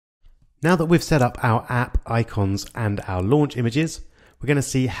Now that we've set up our app icons and our launch images, we're going to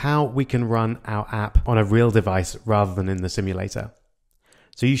see how we can run our app on a real device rather than in the simulator.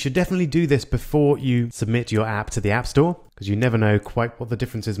 So you should definitely do this before you submit your app to the App Store, because you never know quite what the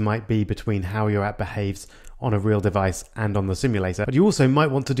differences might be between how your app behaves on a real device and on the simulator. But you also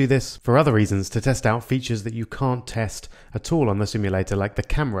might want to do this for other reasons, to test out features that you can't test at all on the simulator, like the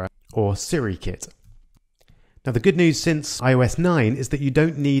camera or Siri Kit. Now the good news since iOS 9 is that you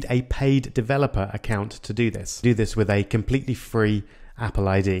don't need a paid developer account to do this. Do this with a completely free Apple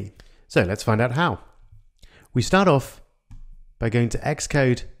ID. So let's find out how. We start off by going to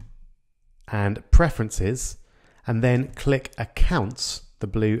Xcode and Preferences, and then click Accounts, the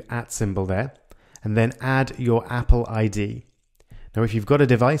blue @ symbol there, and then add your Apple ID. Now if you've got a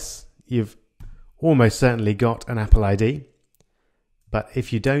device, you've almost certainly got an Apple ID, but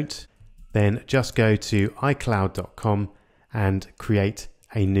if you don't, then just go to iCloud.com and create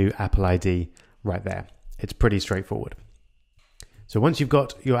a new Apple ID right there. It's pretty straightforward. So once you've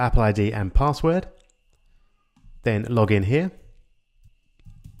got your Apple ID and password, then log in here.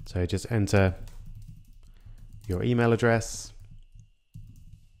 So just enter your email address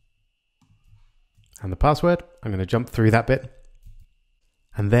and the password. I'm going to jump through that bit.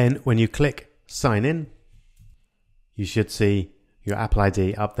 And then when you click sign in, you should see your Apple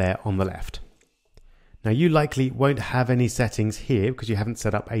ID up there on the left. Now you likely won't have any settings here because you haven't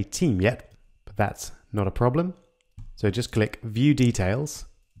set up a team yet, but that's not a problem. So just click View Details,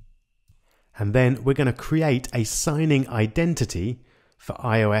 and then we're going to create a signing identity for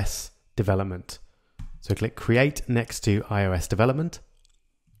iOS development. So click Create next to iOS development.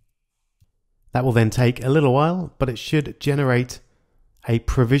 That will then take a little while, but it should generate a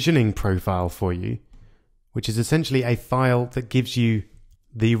provisioning profile for you, which is essentially a file that gives you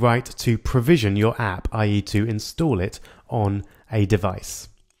the right to provision your app, i.e. to install it on a device.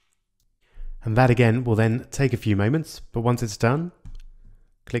 And that again will then take a few moments, but once it's done,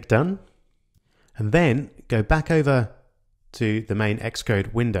 click Done, and then go back over to the main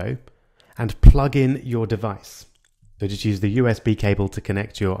Xcode window and plug in your device. So just use the USB cable to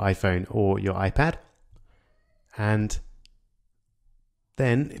connect your iPhone or your iPad, and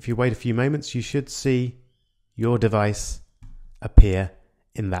then if you wait a few moments, you should see your device appear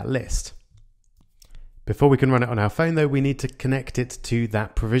in that list. Before we can run it on our phone though, we need to connect it to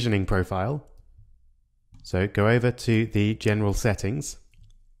that provisioning profile. So go over to the general settings,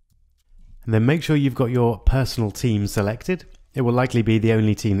 and then make sure you've got your personal team selected. It will likely be the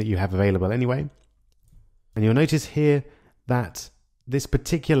only team that you have available anyway. And you'll notice here that this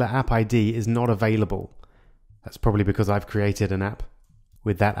particular app ID is not available. That's probably because I've created an app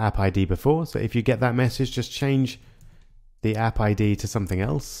with that app ID before. So if you get that message, just change the app ID to something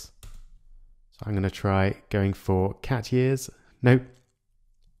else. So I'm going to try going for cat years. Nope.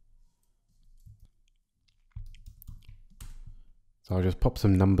 So I'll just pop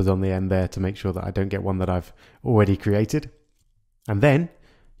some numbers on the end there to make sure that I don't get one that I've already created. And then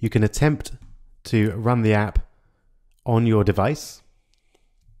you can attempt to run the app on your device.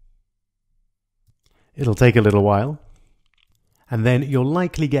 It'll take a little while. And then you'll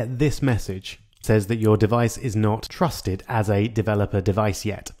likely get this message. It says that your device is not trusted as a developer device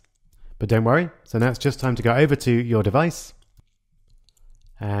yet. But don't worry, so now it's just time to go over to your device.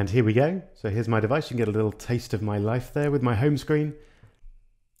 And here we go. So here's my device. You can get a little taste of my life there with my home screen.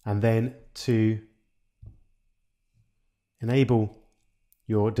 And then to enable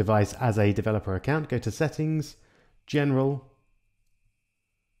your device as a developer account, go to Settings, General,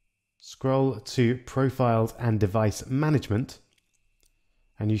 scroll to Profiles and Device Management,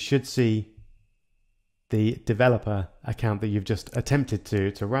 and you should see the developer account that you've just attempted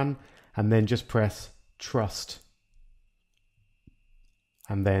to run, and then just press Trust,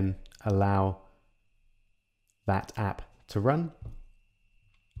 and then allow that app to run.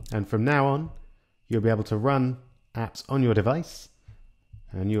 And from now on, you'll be able to run apps on your device,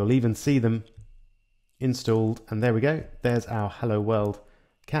 and you'll even see them installed. And there we go. There's our Hello World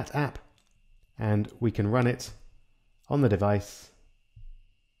cat app, and we can run it on the device.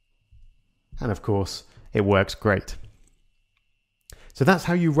 And of course, it works great. So that's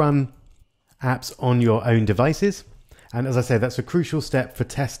how you run apps on your own devices. And as I say, that's a crucial step for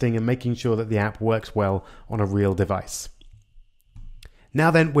testing and making sure that the app works well on a real device. Now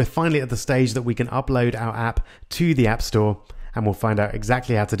then, we're finally at the stage that we can upload our app to the App Store, and we'll find out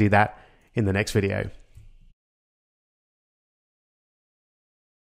exactly how to do that in the next video.